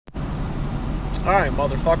Alright,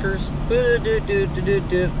 motherfuckers.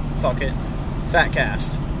 Fuck it.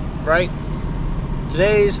 Fatcast. Right?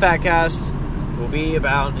 Today's Fatcast will be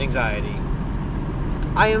about anxiety.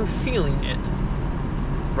 I am feeling it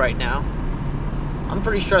right now. I'm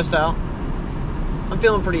pretty stressed out. I'm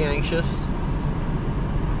feeling pretty anxious.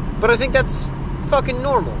 But I think that's fucking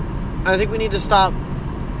normal. I think we need to stop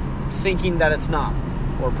thinking that it's not.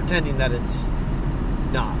 Or pretending that it's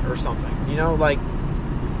not or something. You know, like,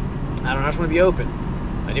 I don't know, I just want to be open.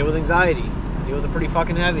 I deal with anxiety. I deal with it pretty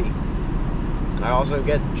fucking heavy. And I also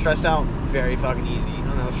get stressed out very fucking easy. I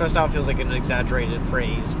don't know, stressed out feels like an exaggerated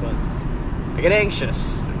phrase, but I get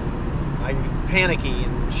anxious. I get panicky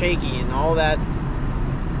and shaky and all the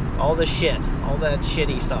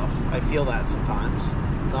shitty stuff. I feel that sometimes.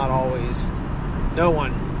 Not always. No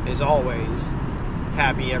one is always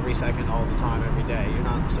happy every second, all the time, every day. You're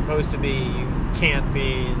not supposed to be. You can't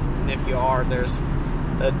be. And if you are, there's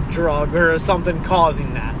a drug or something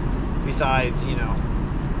causing that. Besides, you know,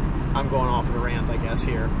 I'm going off on a rant, I guess,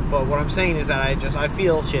 here. But what I'm saying is that I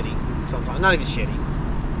feel shitty sometimes. Not even shitty.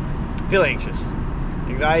 I feel anxious.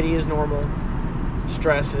 Anxiety is normal.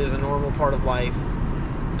 Stress is a normal part of life.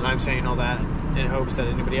 And I'm saying all that in hopes that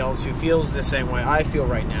anybody else who feels the same way I feel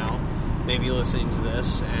right now may be listening to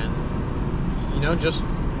this and, you know, just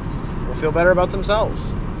will feel better about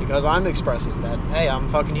themselves. Because I'm expressing that, hey, I'm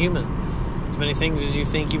fucking human. As many things as you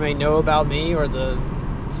think you may know about me or the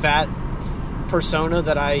fat persona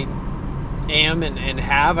that I am and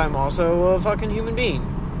have, I'm also a fucking human being.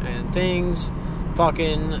 And things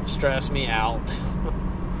fucking stress me out.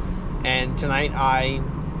 And tonight I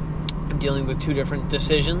am dealing with two different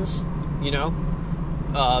decisions, you know.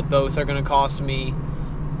 Both are going to cost me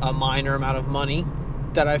a minor amount of money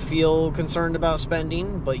that I feel concerned about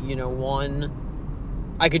spending. But, you know, one,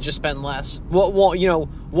 I could just spend less. Well, you know,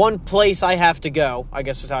 one place I have to go, I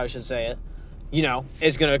guess is how I should say it, you know,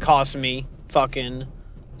 is going to cost me fucking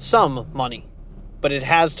some money. But it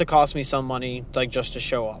has to cost me some money, like, just to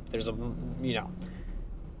show up. There's a, you know.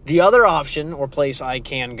 The other option, or place I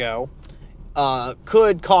can go,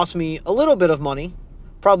 could cost me a little bit of money.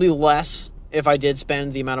 Probably less if I did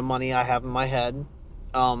spend the amount of money I have in my head.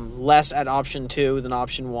 Less at option 2 than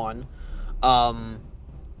option 1.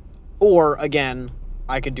 Or, again,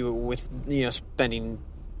 I could do it with, you know, spending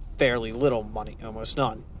fairly little money, almost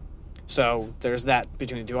none. So there's that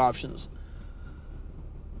between the two options.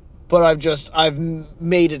 But I've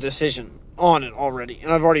made a decision on it already,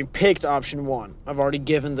 and I've already picked option 1. I've already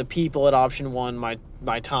given the people at option 1 my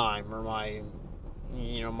time, or my,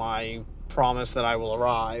 you know, my promise that I will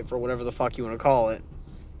arrive, or whatever the fuck you want to call it.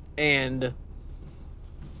 And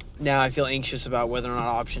now I feel anxious about whether or not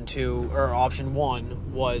option 2 or option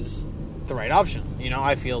 1 was the right option. You know,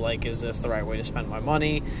 I feel like, is this the right way to spend my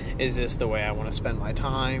money? Is this the way I want to spend my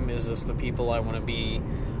time? Is this the people I want to be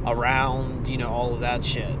around? You know, all of that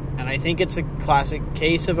shit. And I think it's a classic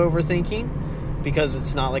case of overthinking, because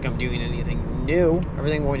it's not like I'm doing anything new.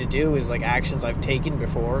 Everything I'm going to do is like actions I've taken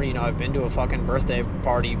before. You know, I've been to a fucking birthday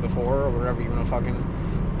party before, or whatever you want to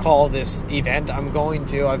fucking call this event I'm going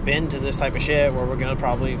to. I've been to this type of shit where we're going to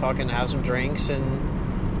probably fucking have some drinks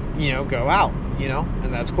and, you know, go out, you know,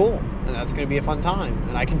 and that's cool. And that's going to be a fun time.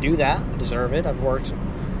 And I can do that. I deserve it. I've worked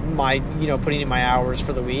my, you know, putting in my hours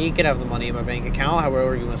for the week and have the money in my bank account,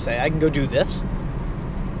 however you want to say. I can go do this.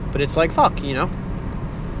 But it's like, fuck, you know.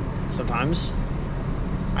 Sometimes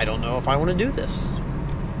I don't know if I want to do this.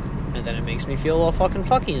 And then it makes me feel all fucking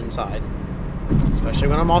fucky inside. Especially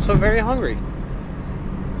when I'm also very hungry.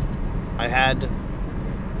 I had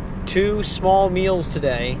 2 small meals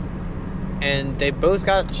today, and they both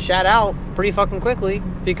got shat out pretty fucking quickly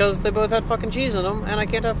because they both had fucking cheese in them, and I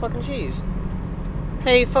can't have fucking cheese.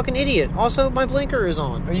 Hey, fucking idiot. Also, my blinker is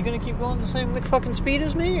on. Are you gonna keep going the same McFucking speed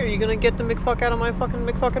as me, or are you gonna get the McFuck out of my fucking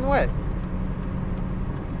McFucking way?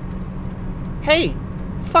 Hey,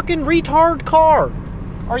 fucking retard car.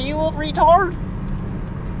 Are you a retard?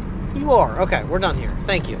 You are. Okay, we're done here.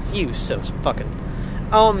 Thank you. You so fucking...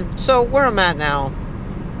 So where I'm at now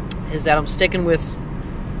is that I'm sticking with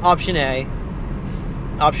option A,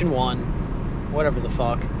 option 1, whatever the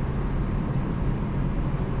fuck.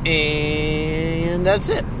 And that's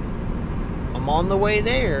it. I'm on the way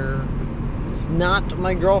there. It's not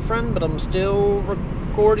my girlfriend, but I'm still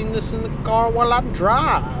recording this in the car while I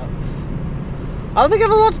drive. I don't think I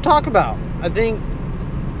have a lot to talk about. I think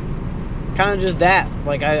kind of just that.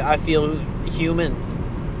 Like, I feel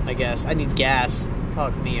human, I guess. I need gas.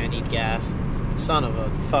 Fuck me, I need gas. Son of a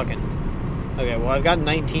fucking... Okay, well, I've got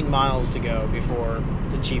 19 miles to go before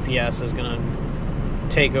the GPS is gonna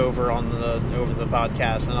take over on over the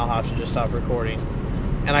podcast, and I'll have to just stop recording.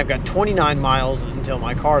 And I've got 29 miles until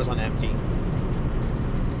my car's on empty.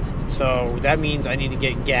 So that means I need to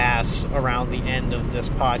get gas around the end of this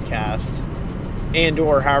podcast, and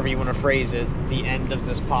or however you want to phrase it, the end of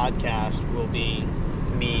this podcast will be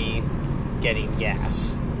me getting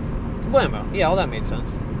gas. Kablamo. Yeah, all that made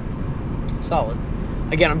sense. Solid.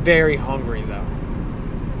 Again, I'm very hungry though,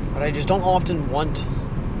 but I just don't often want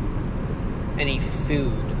any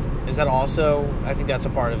food. Is that also, I think that's a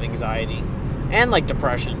part of anxiety and like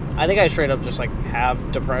depression. I think I straight up just like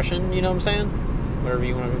have depression, you know what I'm saying? Whatever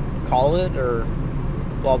you want to call it, or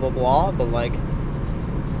blah blah blah. But like,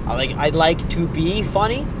 I'd like to be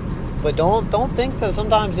funny, but don't think that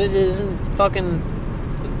sometimes it isn't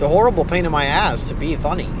fucking the horrible pain in my ass to be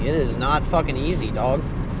funny. It is not fucking easy, dog.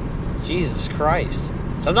 Jesus Christ.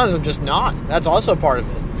 Sometimes I'm just not. That's also part of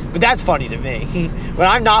it. But that's funny to me. When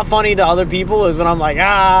I'm not funny to other people is when I'm like,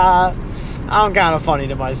 I'm kind of funny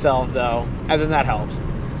to myself though, and then that helps.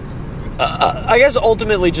 I guess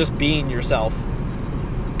ultimately just being yourself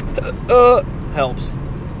helps.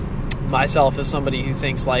 Myself as somebody who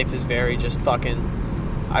thinks life is very just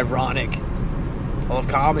fucking ironic. I love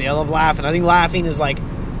comedy. I love laughing. I think laughing is like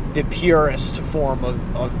the purest form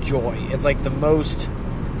of joy. It's like the most,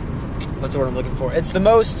 what's the word I'm looking for? It's the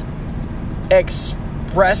most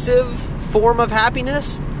expressive form of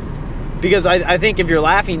happiness. Because I think if you're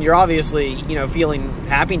laughing, you're obviously, you know, feeling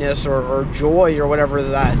happiness or joy or whatever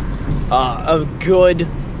that a good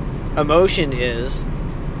emotion is.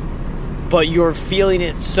 But you're feeling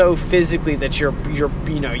it so physically that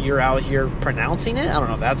you're out here pronouncing it. I don't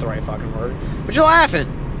know if that's the right fucking word, but you're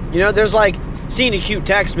laughing. You know, there's like seeing a cute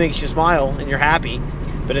text makes you smile and you're happy,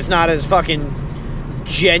 but it's not as fucking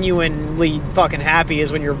genuinely fucking happy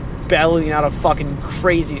as when you're bellowing out a fucking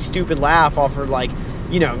crazy stupid laugh off of like,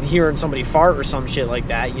 you know, hearing somebody fart or some shit like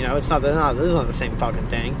that. You know, it's not the same fucking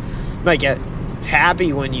thing. You might get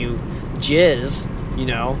happy when you jizz, you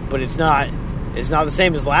know, but it's not the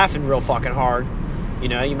same as laughing real fucking hard. You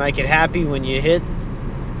know, you might get happy when you hit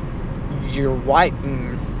your white.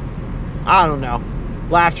 I don't know.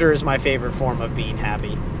 Laughter is my favorite form of being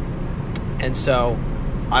happy. And so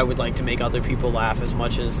I would like to make other people laugh as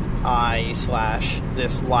much as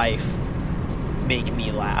this life make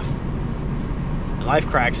me laugh. And life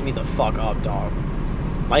cracks me the fuck up, dog.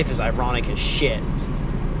 Life is ironic as shit.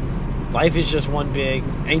 Life is just one big,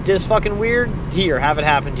 ain't this fucking weird? Here, have it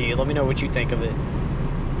happen to you. Let me know what you think of it.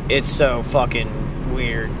 It's so fucking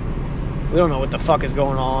weird. We don't know what the fuck is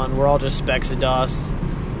going on. We're all just specks of dust.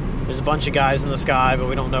 There's a bunch of guys in the sky, but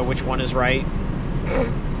we don't know which one is right.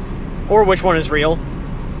 Or which one is real.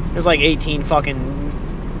 There's like 18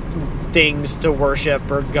 fucking things to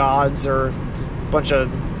worship, or gods, or a bunch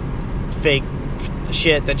of fake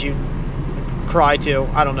shit that you cry to.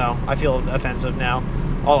 I don't know. I feel offensive now.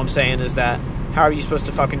 All I'm saying is that, how are you supposed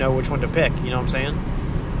to fucking know which one to pick? You know what I'm saying?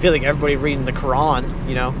 I feel like everybody reading the Quran,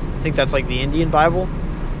 you know? I think that's like the Indian Bible.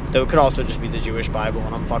 Though it could also just be the Jewish Bible,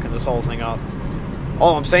 and I'm fucking this whole thing up.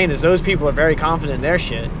 All I'm saying is those people are very confident in their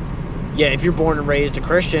shit. Yeah, if you're born and raised a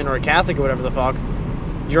Christian or a Catholic or whatever the fuck,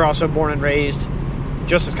 you're also born and raised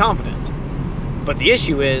just as confident. But the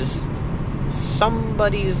issue is,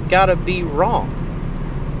 somebody's gotta be wrong.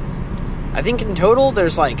 I think in total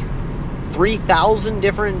there's like 3,000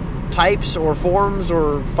 different types or forms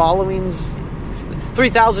or followings,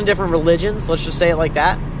 3,000 different religions, let's just say it like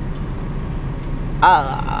that.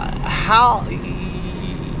 How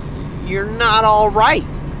you're not all right,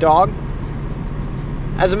 dog.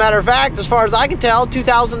 As a matter of fact, as far as I can tell,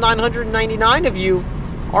 2,999 of you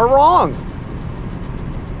are wrong.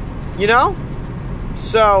 You know?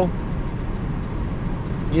 So,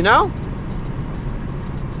 you know?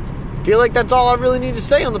 Feel like that's all I really need to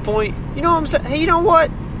say on the point. You know what I'm saying? Hey, you know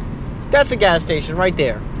what? That's a gas station right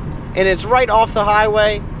there. And it's right off the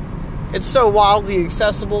highway. It's so wildly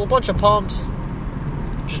accessible. A bunch of pumps.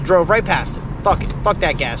 Just drove right past it. Fuck it. Fuck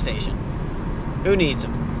that gas station. Who needs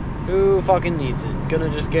them? Who fucking needs it? Gonna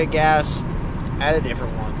just get gas at a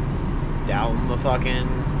different one. Down the fucking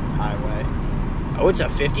highway. Oh, it's a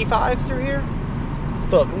 55 through here?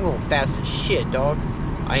 Fuck, I'm going fast as shit, dog.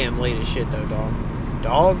 I am late as shit, though, dog.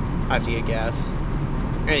 Dog? I have to get gas.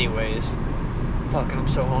 Anyways. Fucking, I'm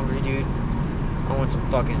so hungry, dude. I want some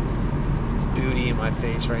fucking booty in my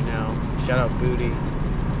face right now. Shout out booty.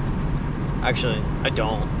 Actually, I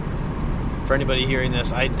don't. For anybody hearing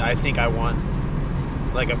this, I think I want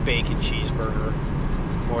like a bacon cheeseburger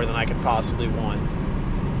more than I could possibly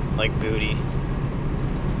want. Like booty.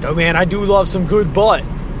 Though, man, I do love some good butt.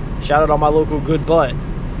 Shout out on my local good butt.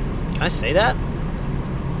 Can I say that?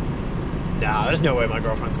 Nah, there's no way my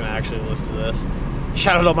girlfriend's gonna actually listen to this.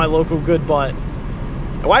 Shout out on my local good butt.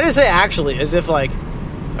 Why did I say actually? As if like,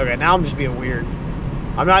 okay, now I'm just being weird.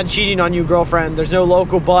 I'm not cheating on you, girlfriend. There's no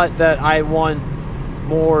local butt that I want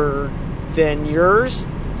more than yours.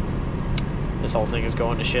 This whole thing is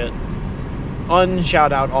going to shit.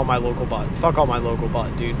 Unshout out all my local butt. Fuck all my local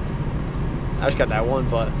butt, dude. I just got that one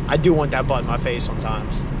butt. I do want that butt in my face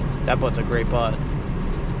sometimes. That butt's a great butt.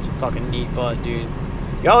 It's a fucking neat butt, dude.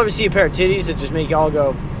 Y'all ever see a pair of titties that just make y'all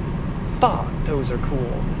go, fuck, those are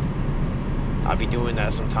cool? I'll be doing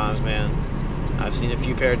that sometimes, man. I've seen a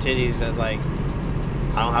few pair of titties that, like,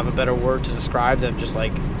 I don't have a better word to describe them, just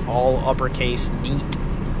like all uppercase neat,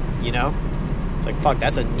 you know? It's like, fuck,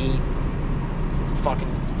 that's a neat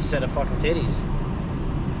fucking set of fucking titties.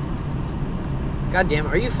 God damn it,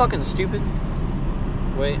 are you fucking stupid?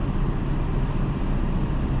 Wait.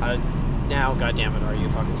 Now, god damn it, are you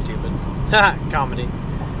fucking stupid? Haha, comedy.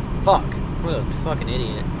 Fuck, what a fucking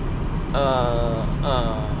idiot.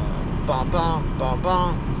 Bum bum bum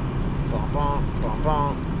bum. Bum bum bum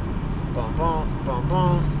bum. Bum bum bum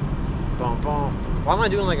bum. Bum bum. Why am I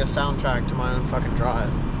doing like a soundtrack to my own fucking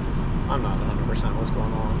drive? I'm not 100% what's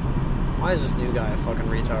going on. Why is this new guy a fucking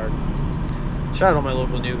retard? Shout out to my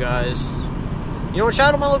local new guys. You know what? Shout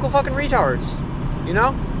out to my local fucking retards. You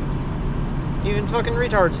know? Even fucking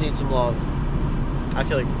retards need some love. I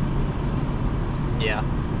feel like... Yeah.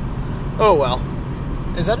 Oh well.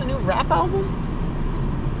 Is that a new rap album?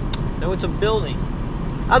 No, it's a building.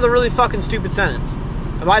 That was a really fucking stupid sentence.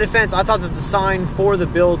 In my defense, I thought that the sign for the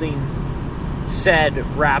building said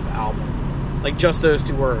rap album. Like, just those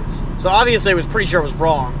two words. So obviously I was pretty sure it was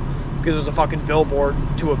wrong. Because it was a fucking billboard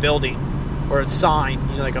to a building. Or it's sign.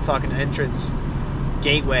 You know, like a fucking entrance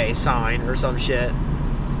gateway sign or some shit.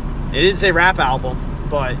 It did say rap album,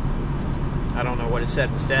 but I don't know what it said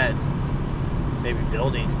instead. Maybe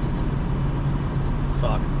building.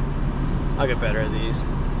 Fuck. I'll get better at these.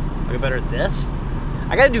 I'll get better at this.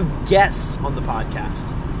 I gotta do guests on the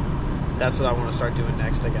podcast. That's what I want to start doing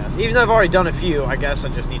next, I guess. Even though I've already done a few, I guess I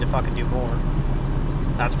just need to fucking do more.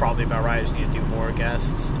 That's probably about right. I just need to do more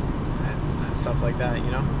guests and stuff like that, you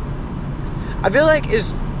know? I feel like I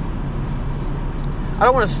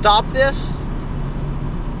don't want to stop this,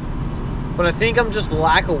 but I think I'm just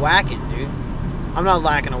lack-a-whacking, dude. I'm not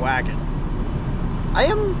lacking-a-whacking. I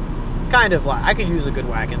am kind of I could use a good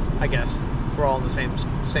whacking, I guess. If we're all on the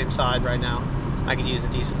same side right now, I could use a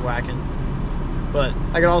decent whacking. But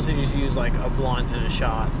I could also just use like a blunt and a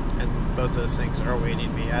shot, and both those things are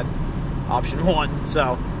awaiting me at option 1.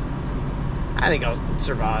 So I think I'll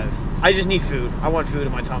survive. I just need food. I want food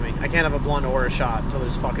in my tummy. I can't have a blunt or a shot until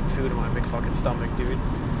there's fucking food in my big fucking stomach, dude.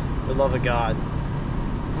 For the love of God.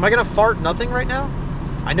 Am I gonna fart nothing right now?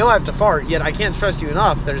 I know I have to fart, yet I can't stress you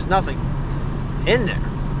enough. There's nothing in there.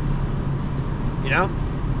 You know?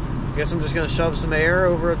 I guess I'm just gonna shove some air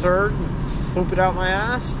over a turd and swoop it out my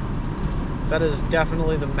ass. So that is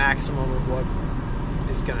definitely the maximum of what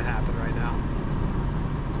is gonna happen right now.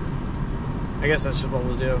 I guess that's just what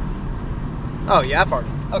we'll do. Oh, yeah, I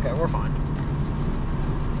farted. Okay, we're fine.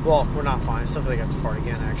 Well, we're not fine. I still feel like I have to fart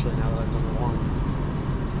again, actually, now that I've done the one.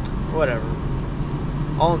 Whatever.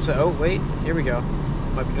 All I'm saying... Oh, wait. Here we go.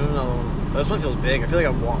 Might be doing another one. This one feels big. I feel like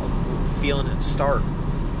I'm feeling it start.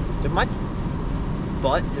 Did my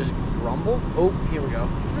butt just rumble? Oh, here we go.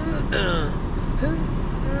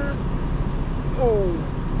 Oh.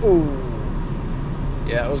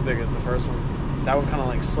 Yeah, it was bigger than the first one. That one kind of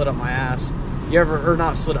like slid up my ass. You ever, or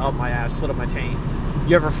not slid up my ass, slid up my taint.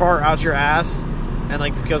 You ever fart out your ass and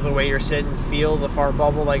like because of the way you're sitting, feel the fart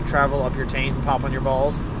bubble like travel up your taint and pop on your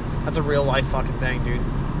balls? That's a real life fucking thing, dude.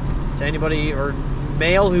 To anybody or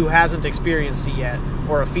male who hasn't experienced it yet,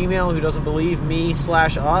 or a female who doesn't believe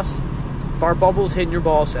me/us, fart bubbles hitting your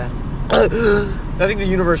ball sack. I think the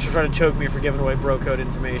universe is trying to choke me for giving away bro code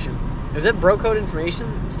information. Is it bro code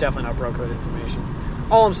information? It's definitely not bro code information.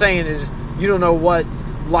 All I'm saying is you don't know what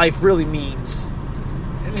life really means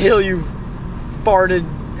until you've farted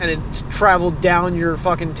and it's traveled down your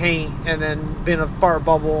fucking taint and then been a fart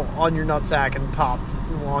bubble on your nutsack and popped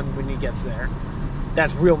on when he gets there.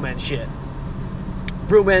 That's real men shit.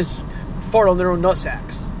 Real men fart on their own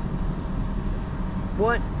nutsacks.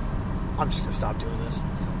 What? I'm just gonna stop doing this.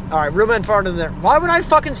 Alright, real men fart in there. Why would I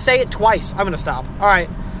fucking say it twice? I'm gonna stop. Alright.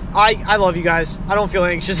 I love you guys. I don't feel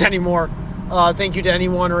anxious anymore. Thank you to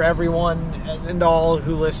anyone or everyone and all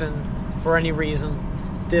who listen for any reason.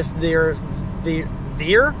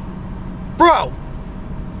 Bro!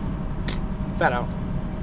 Fat out.